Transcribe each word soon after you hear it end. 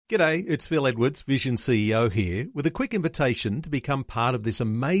G'day, it's Phil Edwards, Vision CEO here, with a quick invitation to become part of this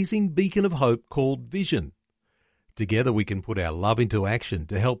amazing beacon of hope called Vision. Together we can put our love into action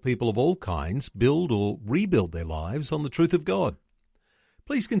to help people of all kinds build or rebuild their lives on the truth of God.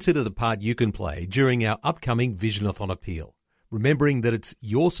 Please consider the part you can play during our upcoming Visionathon appeal, remembering that it's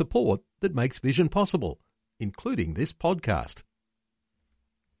your support that makes Vision possible, including this podcast.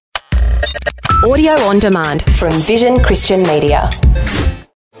 Audio on demand from Vision Christian Media.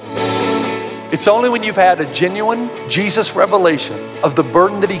 It's only when you've had a genuine Jesus revelation of the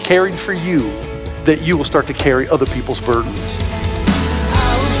burden that he carried for you that you will start to carry other people's burdens.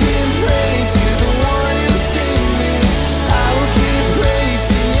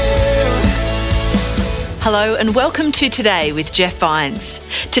 Hello and welcome to Today with Jeff Vines.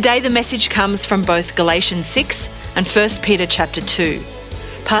 Today the message comes from both Galatians 6 and 1 Peter chapter 2.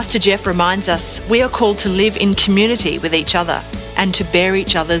 Pastor Jeff reminds us we are called to live in community with each other and to bear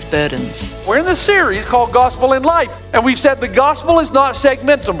each other's burdens. We're in this series called Gospel in Life, and we've said the gospel is not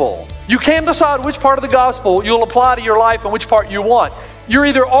segmentable. You can decide which part of the gospel you'll apply to your life and which part you want. You're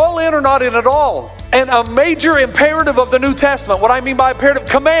either all in or not in at all. And a major imperative of the New Testament, what I mean by imperative,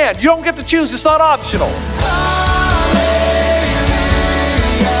 command. You don't get to choose, it's not optional.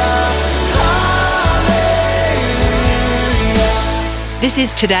 This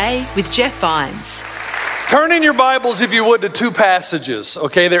is Today with Jeff Vines. Turn in your Bibles, if you would, to two passages,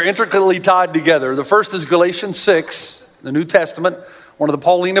 okay? They're intricately tied together. The first is Galatians 6, the New Testament, one of the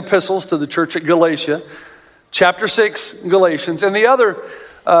Pauline epistles to the church at Galatia. Chapter 6, Galatians. And the other,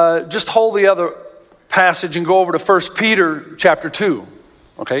 just hold the other passage and go over to 1 Peter chapter 2,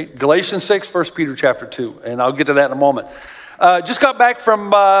 okay? Galatians 6, 1 Peter chapter 2, and I'll get to that in a moment. Just got back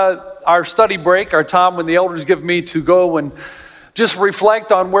from our study break, our time when the elders give me to go and just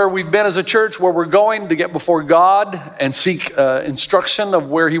reflect on where we've been as a church, where we're going to get before God and seek instruction of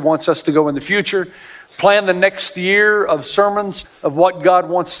where he wants us to go in the future. Plan the next year of sermons of what God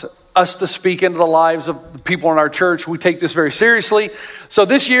wants us to speak into the lives of the people in our church. We take this very seriously. So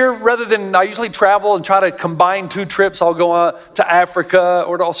this year, rather than I usually travel and try to combine two trips, I'll go to Africa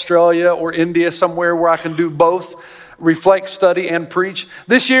or to Australia or India, somewhere where I can do both, reflect, study, and preach.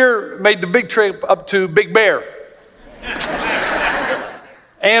 This year, made the big trip up to Big Bear.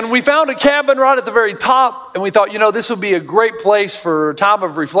 And we found a cabin right at the very top, and we thought, this would be a great place for a time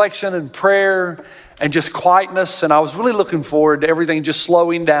of reflection and prayer and just quietness. And I was really looking forward to everything just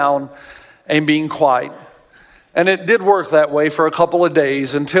slowing down and being quiet. And it did work that way for a couple of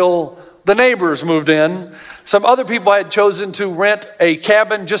days until the neighbors moved in. Some other people had chosen to rent a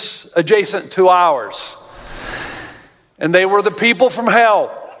cabin just adjacent to ours. And they were the people from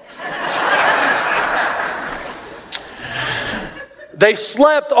hell. They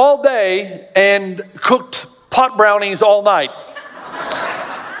slept all day and cooked pot brownies all night.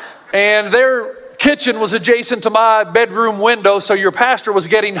 And their kitchen was adjacent to my bedroom window, so your pastor was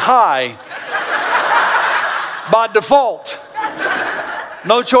getting high by default.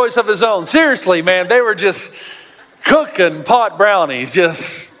 No choice of his own. Seriously, man, they were just cooking pot brownies,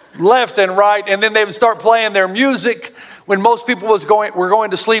 just left and right. And then they would start playing their music. When most people were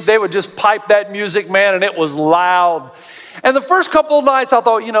going to sleep, they would just pipe that music, man, and it was loud. And the first couple of nights, I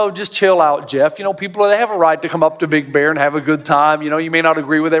thought, just chill out, Jeff. People, they have a right to come up to Big Bear and have a good time. You may not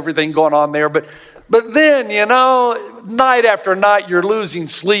agree with everything going on there. But then, night after night, you're losing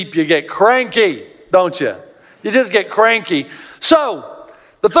sleep. You get cranky, don't you? You just get cranky. So,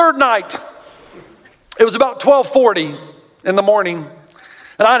 the third night, it was about 12:40 in the morning.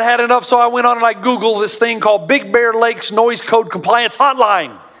 And I'd had enough, so I went on and I Googled this thing called Big Bear Lakes Noise Code Compliance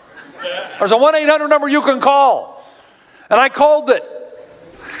Hotline. There's a 1-800 number you can call. And I called it,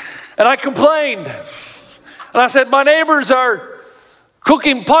 and I complained, and I said, my neighbors are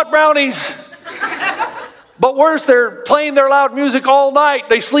cooking pot brownies, but worse, they're playing their loud music all night.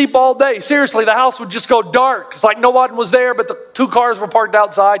 They sleep all day. Seriously, the house would just go dark. It's like no one was there, but the two cars were parked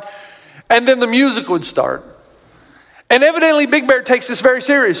outside, and then the music would start. And evidently, Big Bear takes this very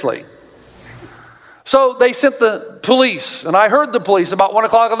seriously. So they sent the police, and I heard the police about 1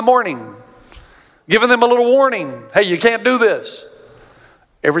 o'clock in the morning, giving them a little warning. Hey, you can't do this.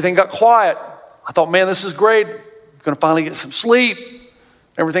 Everything got quiet. I thought, man, this is great. I'm going to finally get some sleep.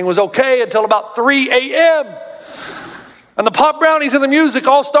 Everything was okay until about 3 a.m. And the pot brownies and the music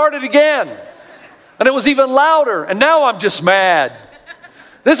all started again. And it was even louder. And now I'm just mad.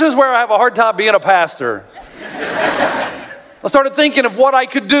 This is where I have a hard time being a pastor. I started thinking of what I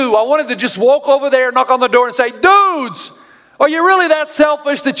could do. I wanted to just walk over there, knock on the door and say, dudes, are you really that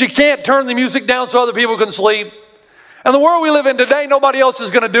selfish that you can't turn the music down so other people can sleep? And the world we live in today, nobody else is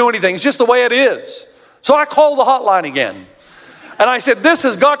going to do anything. It's just the way it is. So I called the hotline again. And I said, this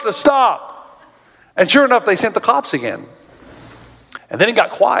has got to stop. And sure enough, they sent the cops again. And then it got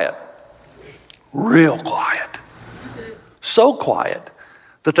quiet. Real quiet. So quiet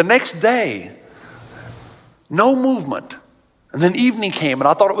that the next day, no movement. And then evening came and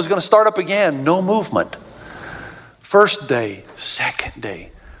I thought it was going to start up again. No movement. First day, second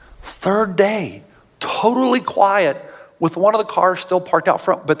day, third day, totally quiet with one of the cars still parked out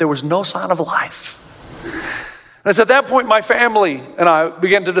front, but there was no sign of life. And it's at that point my family and I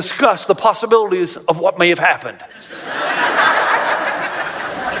began to discuss the possibilities of what may have happened.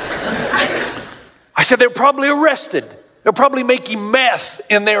 I said, they're probably arrested. They're probably making meth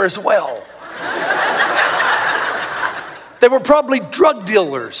in there as well. They were probably drug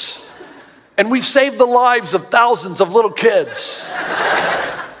dealers. And we've saved the lives of thousands of little kids.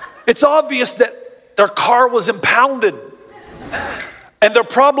 It's obvious that their car was impounded. And they're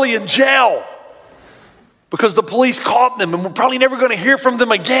probably in jail because the police caught them and we're probably never going to hear from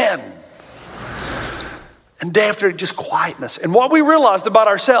them again. And day after day, just quietness. And what we realized about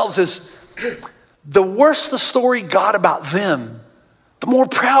ourselves is the worse the story got about them, the more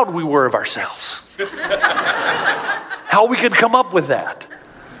proud we were of ourselves. How we could come up with that.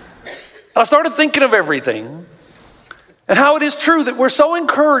 And I started thinking of everything and how it is true that we're so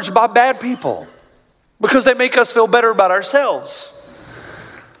encouraged by bad people because they make us feel better about ourselves.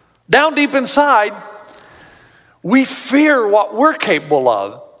 Down deep inside, we fear what we're capable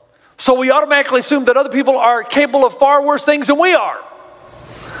of. So we automatically assume that other people are capable of far worse things than we are.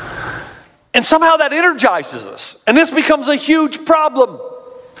 And somehow that energizes us. And this becomes a huge problem.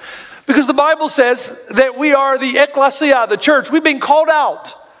 Because the Bible says that we are the ecclesia, the church. We've been called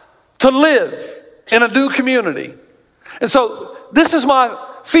out to live in a new community. And so this is my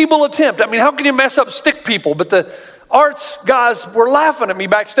feeble attempt. I mean, how can you mess up stick people? But the arts guys were laughing at me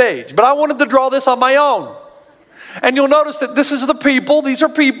backstage. But I wanted to draw this on my own. And you'll notice that this is the people. These are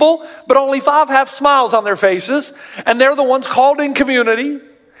people, but only 5 have smiles on their faces. And they're the ones called in community.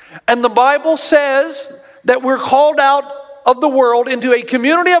 And the Bible says that we're called out of the world into a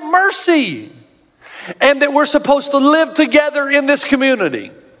community of mercy. And that we're supposed to live together in this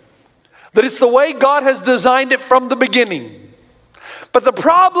community. That it's the way God has designed it from the beginning. But the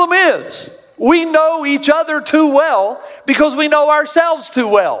problem is, we know each other too well because we know ourselves too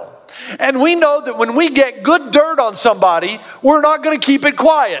well. And we know that when we get good dirt on somebody, we're not going to keep it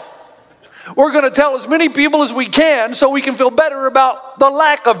quiet. We're going to tell as many people as we can so we can feel better about the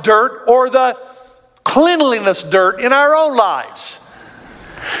lack of dirt or the cleanliness dirt in our own lives.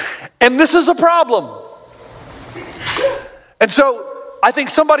 And this is a problem. And so I think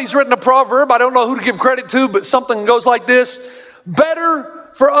somebody's written a proverb. I don't know who to give credit to, but something goes like this. Better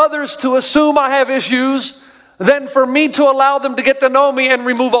for others to assume I have issues than for me to allow them to get to know me and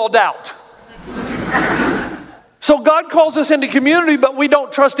remove all doubt. So God calls us into community, but we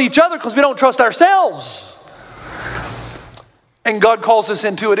don't trust each other because we don't trust ourselves. And God calls us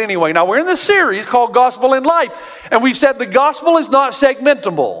into it anyway. Now, we're in this series called Gospel in Life, and we've said the gospel is not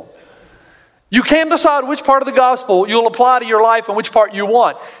segmentable. You can decide which part of the gospel you'll apply to your life and which part you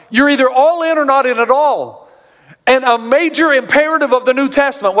want. You're either all in or not in at all. And a major imperative of the New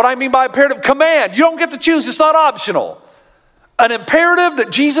Testament, what I mean by imperative, command. You don't get to choose, it's not optional. An imperative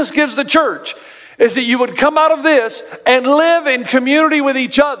that Jesus gives the church is that you would come out of this and live in community with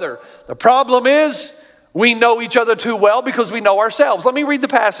each other. The problem is we know each other too well because we know ourselves. Let me read the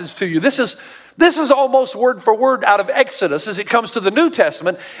passage to you. This is almost word for word out of Exodus as it comes to the New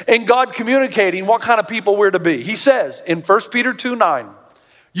Testament and God communicating what kind of people we're to be. He says in 1 Peter 2:9,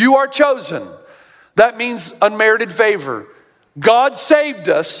 you are chosen. That means unmerited favor. God saved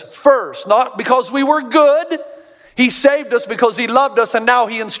us first, not because we were good. He saved us because He loved us and now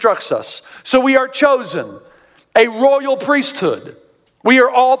He instructs us. So we are chosen, a royal priesthood. We are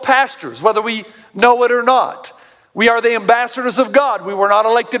all pastors, whether we know it or not. We are the ambassadors of God. We were not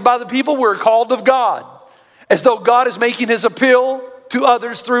elected by the people. We're called of God, as though God is making His appeal to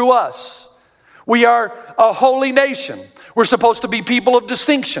others through us. We are a holy nation. We're supposed to be people of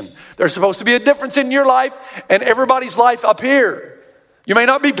distinction. There's supposed to be a difference in your life and everybody's life up here. You may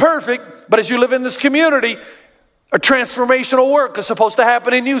not be perfect, but as you live in this community, a transformational work is supposed to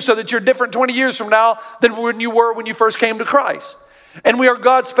happen in you so that you're different 20 years from now than when you were when you first came to Christ. And we are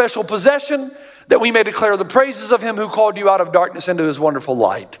God's special possession, that we may declare the praises of Him who called you out of darkness into His wonderful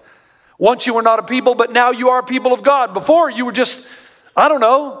light. Once you were not a people, but now you are a people of God. Before you were just,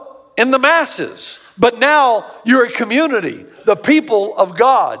 in the masses. But now you're a community, the people of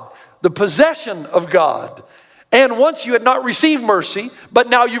God, the possession of God. And once you had not received mercy, but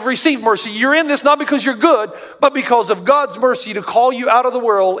now you've received mercy. You're in this not because you're good, but because of God's mercy to call you out of the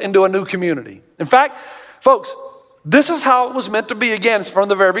world into a new community. In fact, folks, this is how it was meant to be again from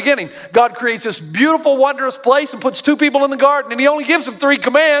the very beginning. God creates this beautiful, wondrous place and puts two people in the garden, and he only gives them 3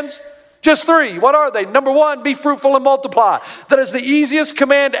 commands. Just 3. What are they? Number 1, be fruitful and multiply. That is the easiest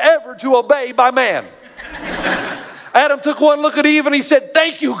command ever to obey by man. Adam took one look at Eve and he said,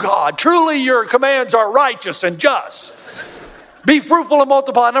 thank you, God. Truly your commands are righteous and just. Be fruitful and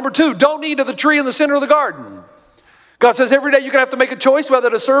multiply. Number 2, don't eat of the tree in the center of the garden. God says every day you're going to have to make a choice whether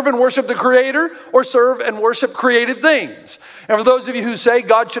to serve and worship the Creator or serve and worship created things. And for those of you who say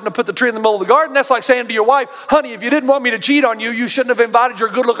God shouldn't have put the tree in the middle of the garden, that's like saying to your wife, honey, if you didn't want me to cheat on you, you shouldn't have invited your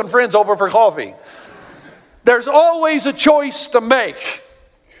good-looking friends over for coffee. There's always a choice to make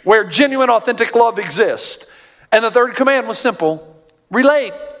where genuine, authentic love exists. And the 3rd command was simple.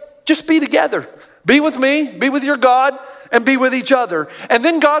 Relate. Just be together. Be with me, be with your God, and be with each other. And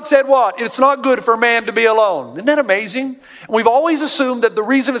then God said what? It's not good for man to be alone. Isn't that amazing? We've always assumed that the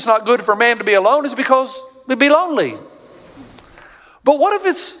reason it's not good for man to be alone is because we'd be lonely. But what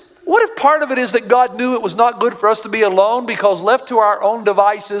if part of it is that God knew it was not good for us to be alone because left to our own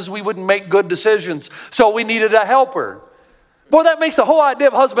devices, we wouldn't make good decisions. So we needed a helper. Boy, that makes the whole idea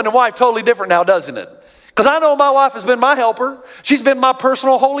of husband and wife totally different now, doesn't it? Because I know my wife has been my helper. She's been my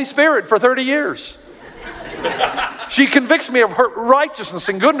personal Holy Spirit for 30 years. She convicts me of her righteousness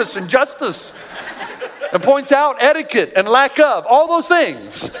and goodness and justice and points out etiquette and lack of, all those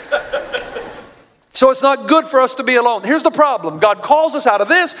things. So it's not good for us to be alone. Here's the problem. God calls us out of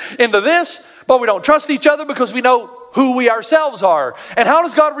this into this, but we don't trust each other because we know who we ourselves are. And how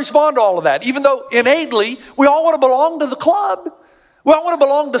does God respond to all of that? Even though innately we all want to belong to the club. We all want to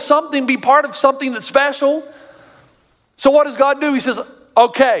belong to something, be part of something that's special. So what does God do? He says,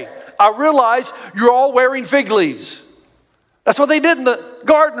 okay, I realize you're all wearing fig leaves. That's what they did in the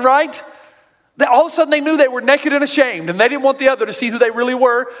garden, right? All of a sudden they knew they were naked and ashamed, and they didn't want the other to see who they really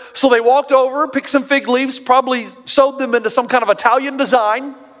were. So they walked over, picked some fig leaves, probably sewed them into some kind of Italian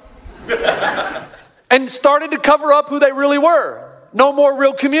design, and started to cover up who they really were. No more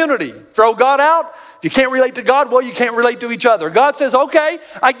real community. Throw God out. If you can't relate to God, well, you can't relate to each other. God says, okay,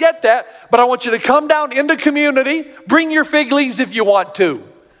 I get that, but I want you to come down into community. Bring your fig leaves if you want to.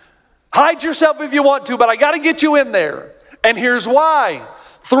 Hide yourself if you want to, but I got to get you in there. And here's why.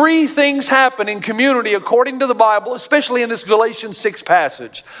 3 things happen in community according to the Bible, especially in this Galatians 6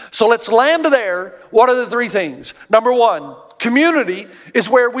 passage. So let's land there. What are the 3 things? Number 1, community is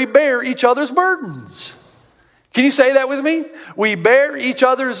where we bear each other's burdens. Can you say that with me? We bear each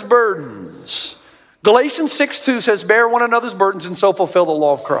other's burdens. Galatians 6:2 says, bear one another's burdens and so fulfill the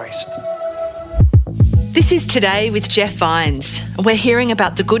law of Christ. This is Today with Jeff Vines. We're hearing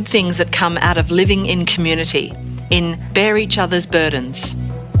about the good things that come out of living in community, in bear each other's burdens.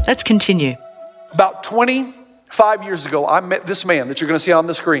 Let's continue. About 25 years ago, I met this man that you're going to see on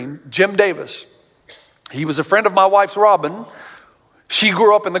the screen, Jim Davis. He was a friend of my wife's, Robin. She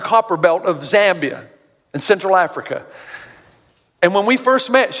grew up in the copper belt of Zambia in Central Africa. And when we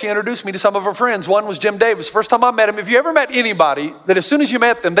first met, she introduced me to some of her friends. One was Jim Davis. First time I met him, if you ever met anybody that as soon as you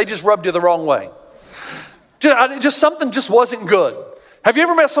met them, they just rubbed you the wrong way. Just something just wasn't good. Have you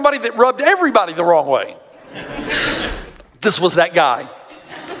ever met somebody that rubbed everybody the wrong way? This was that guy.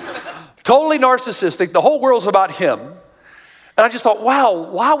 Totally narcissistic. The whole world's about him. And I just thought, wow,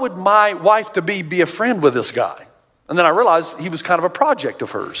 why would my wife-to-be be a friend with this guy? And then I realized he was kind of a project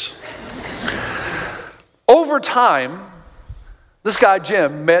of hers. Over time, this guy,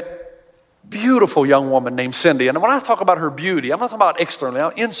 Jim, met a beautiful young woman named Cindy. And when I talk about her beauty, I'm not talking about externally. Now,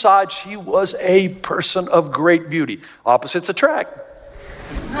 inside, she was a person of great beauty. Opposites attract.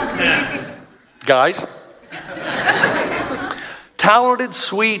 Guys. Talented,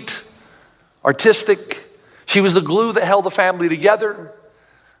 sweet, artistic. She was the glue that held the family together.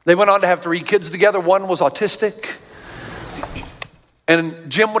 They went on to have 3 kids together. One was autistic. And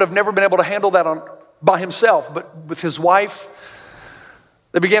Jim would have never been able to handle that by himself. But with his wife,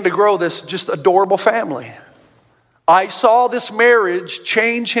 they began to grow this just adorable family. I saw this marriage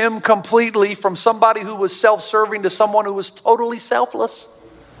change him completely from somebody who was self-serving to someone who was totally selfless.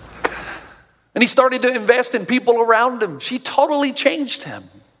 And he started to invest in people around him. She totally changed him.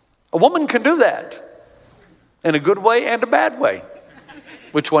 A woman can do that in a good way and a bad way.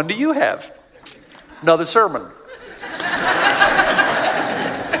 Which one do you have? Another sermon.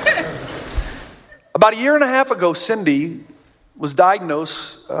 About 1.5 years ago, Cindy was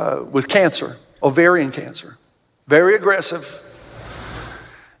diagnosed with cancer, ovarian cancer. Very aggressive.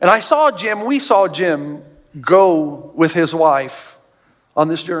 And we saw Jim go with his wife on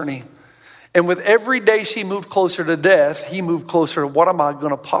this journey. And with every day she moved closer to death, he moved closer to what am I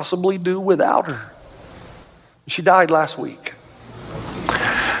going to possibly do without her? She died last week.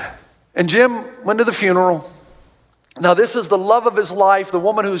 And Jim went to the funeral. Now, this is the love of his life, the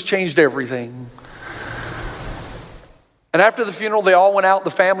woman who's changed everything. And after the funeral, they all went out,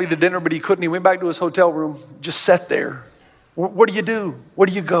 the family, to dinner, but he couldn't. He went back to his hotel room, just sat there. What do you do? Where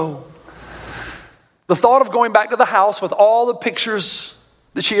do you go? The thought of going back to the house with all the pictures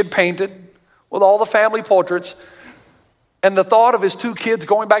that she had painted, with all the family portraits, and the thought of his 2 kids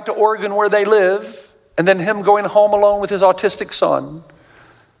going back to Oregon where they live, and then him going home alone with his autistic son,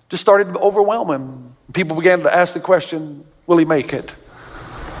 just started to overwhelm him. People began to ask the question, will he make it?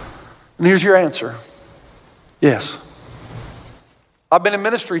 And here's your answer. Yes. I've been in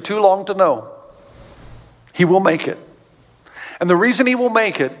ministry too long to know he will make it. And the reason he will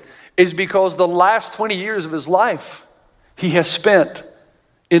make it is because the last 20 years of his life he has spent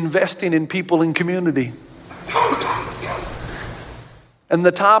investing in people in community. And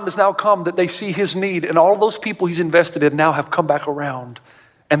the time has now come that they see his need, and all those people he's invested in now have come back around.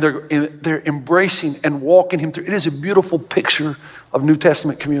 And they're embracing and walking him through. It is a beautiful picture of New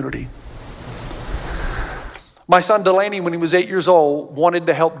Testament community. My son Delaney, when he was 8 years old, wanted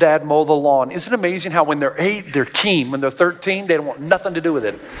to help Dad mow the lawn. Isn't it amazing how when they're 8, they're keen. When they're 13, they don't want nothing to do with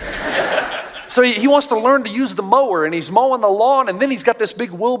it. So he wants to learn to use the mower, and he's mowing the lawn, and then he's got this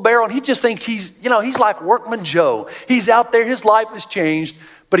big wheelbarrow, and he just thinks he's like Workman Joe. He's out there, his life has changed,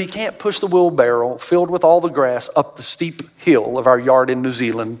 but he can't push the wheelbarrow filled with all the grass up the steep hill of our yard in New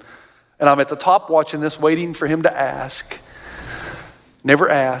Zealand. And I'm at the top watching this, waiting for him to ask. Never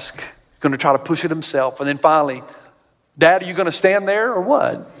ask. Going to try to push it himself. And then finally, Dad, are you going to stand there or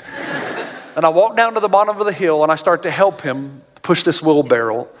what? And I walk down to the bottom of the hill and I start to help him push this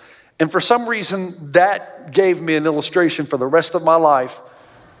wheelbarrow. And for some reason, that gave me an illustration for the rest of my life.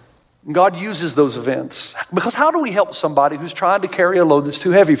 God uses those events. Because how do we help somebody who's trying to carry a load that's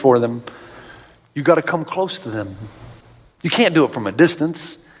too heavy for them? You got to come close to them. You can't do it from a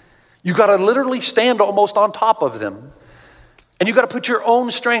distance. You got to literally stand almost on top of them. And you got to put your own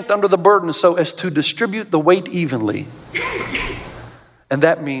strength under the burden so as to distribute the weight evenly. And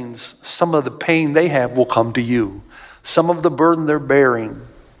that means some of the pain they have will come to you. Some of the burden they're bearing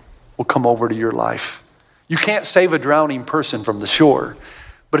will come over to your life. You can't save a drowning person from the shore.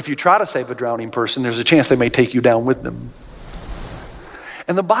 But if you try to save a drowning person, there's a chance they may take you down with them.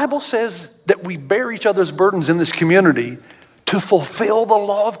 And the Bible says that we bear each other's burdens in this community to fulfill the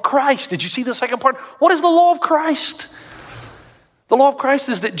law of Christ. Did you see the second part? What is the law of Christ? The law of Christ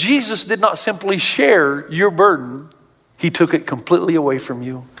is that Jesus did not simply share your burden. He took it completely away from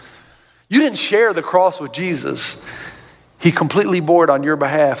you. You didn't share the cross with Jesus. He completely bore it on your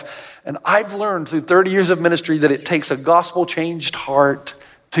behalf. And I've learned through 30 years of ministry that it takes a gospel-changed heart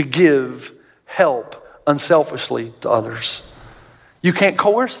to give help unselfishly to others. You can't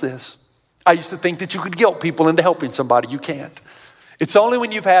coerce this. I used to think that you could guilt people into helping somebody. You can't. It's only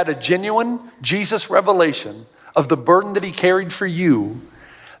when you've had a genuine Jesus revelation of the burden that he carried for you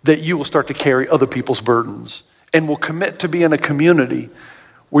that you will start to carry other people's burdens and will commit to be in a community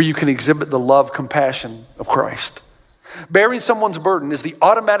where you can exhibit the love, compassion of Christ. Bearing someone's burden is the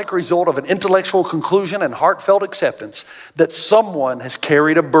automatic result of an intellectual conclusion and heartfelt acceptance that someone has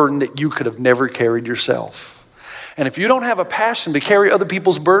carried a burden that you could have never carried yourself. And if you don't have a passion to carry other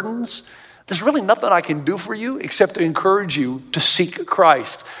people's burdens, there's really nothing I can do for you except to encourage you to seek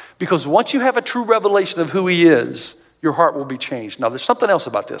Christ. Because once you have a true revelation of who he is, your heart will be changed. Now, there's something else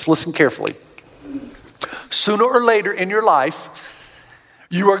about this. Listen carefully. Sooner or later in your life,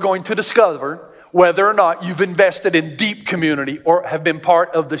 you are going to discover whether or not you've invested in deep community or have been part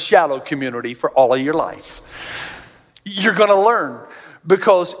of the shallow community for all of your life. You're going to learn,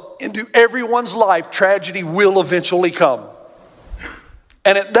 because into everyone's life, tragedy will eventually come.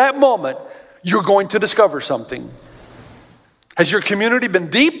 And at that moment, you're going to discover something. Has your community been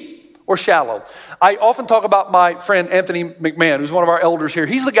deep or shallow? I often talk about my friend Anthony McMahon, who's one of our elders here.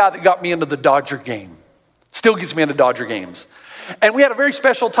 He's the guy that got me into the Dodger game. Still gets me into Dodger games. And we had a very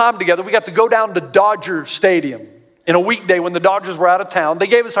special time together. We got to go down to Dodger Stadium in a weekday when the Dodgers were out of town. They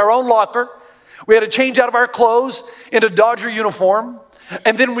gave us our own locker. We had to change out of our clothes into Dodger uniform.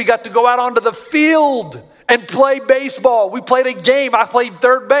 And then we got to go out onto the field and play baseball. We played a game. I played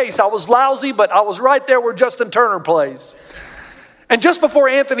third base. I was lousy, but I was right there where Justin Turner plays. And just before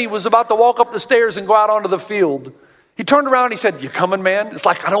Anthony was about to walk up the stairs and go out onto the field, he turned around and he said, "You coming, man?" It's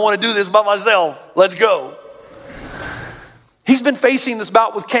like, I don't want to do this by myself. Let's go. He's been facing this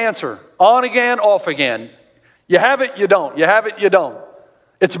bout with cancer, on again, off again. You have it, you don't. You have it, you don't.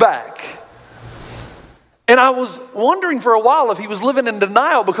 It's back. And I was wondering for a while if he was living in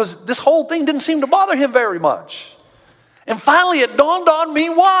denial, because this whole thing didn't seem to bother him very much. And finally it dawned on me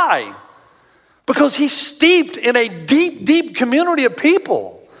why. Because he's steeped in a deep, deep community of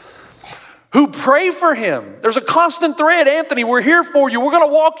people who pray for him. There's a constant thread. Anthony, we're here for you. We're going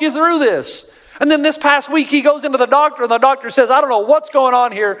to walk you through this. And then this past week, he goes into the doctor, and the doctor says, I don't know what's going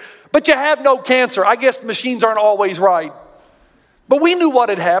on here, but you have no cancer. I guess the machines aren't always right. But we knew what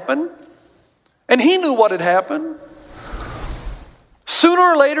had happened, and he knew what had happened. Sooner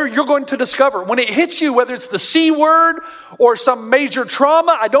or later, you're going to discover when it hits you, whether it's the C word or some major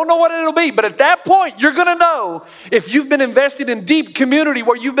trauma, I don't know what it'll be, but at that point, you're going to know if you've been invested in deep community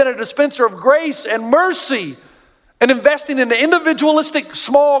where you've been a dispenser of grace and mercy and investing in the individualistic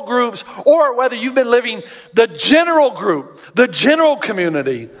small groups, or whether you've been living the general group, the general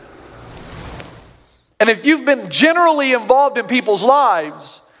community. And if you've been generally involved in people's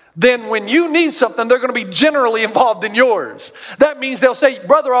lives, then when you need something, they're going to be generally involved in yours. That means they'll say,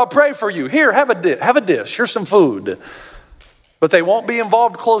 brother, I'll pray for you. Here, have a dish. Here's some food. But they won't be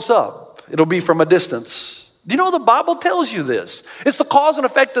involved close up. It'll be from a distance. Do you know the Bible tells you this? It's the cause and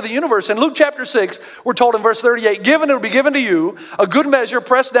effect of the universe. In Luke chapter 6, we're told in verse 38, given it will be given to you, a good measure,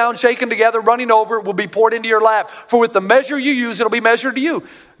 pressed down, shaken together, running over, will be poured into your lap. For with the measure you use, it'll be measured to you.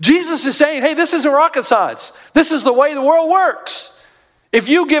 Jesus is saying, hey, this isn't rocket science. This is the way the world works. If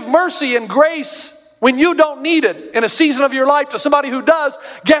you give mercy and grace when you don't need it in a season of your life to somebody who does,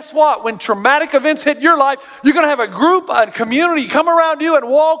 guess what? When traumatic events hit your life, you're going to have a group, a community come around you and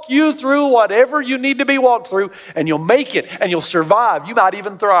walk you through whatever you need to be walked through, and you'll make it and you'll survive. You might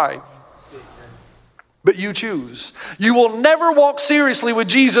even thrive. But you choose. You will never walk seriously with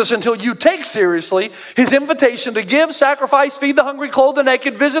Jesus until you take seriously his invitation to give, sacrifice, feed the hungry, clothe the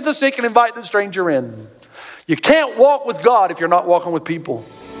naked, visit the sick, and invite the stranger in. You can't walk with God if you're not walking with people.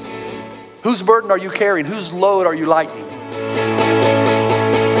 Whose burden are you carrying? Whose load are you lightening?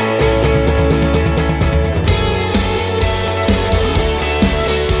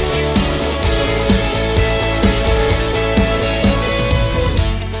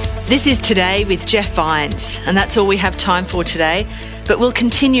 This is Today with Jeff Vines, and that's all we have time for today. But we'll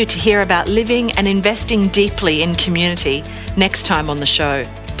continue to hear about living and investing deeply in community next time on the show.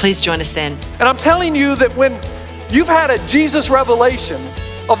 Please join us then. And I'm telling you that when you've had a Jesus revelation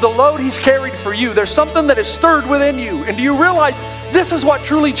of the load he's carried for you, there's something that is stirred within you. And do you realize this is what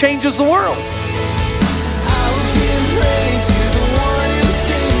truly changes the world?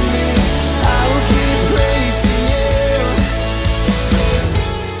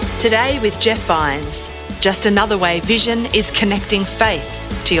 Today with Jeff Vines, just another way Vision is connecting faith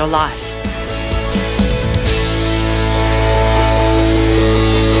to your life.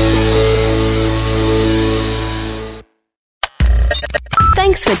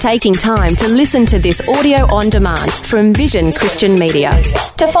 Thanks for taking time to listen to this audio on demand from Vision Christian Media.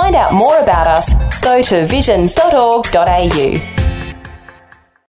 To find out more about us, go to vision.org.au.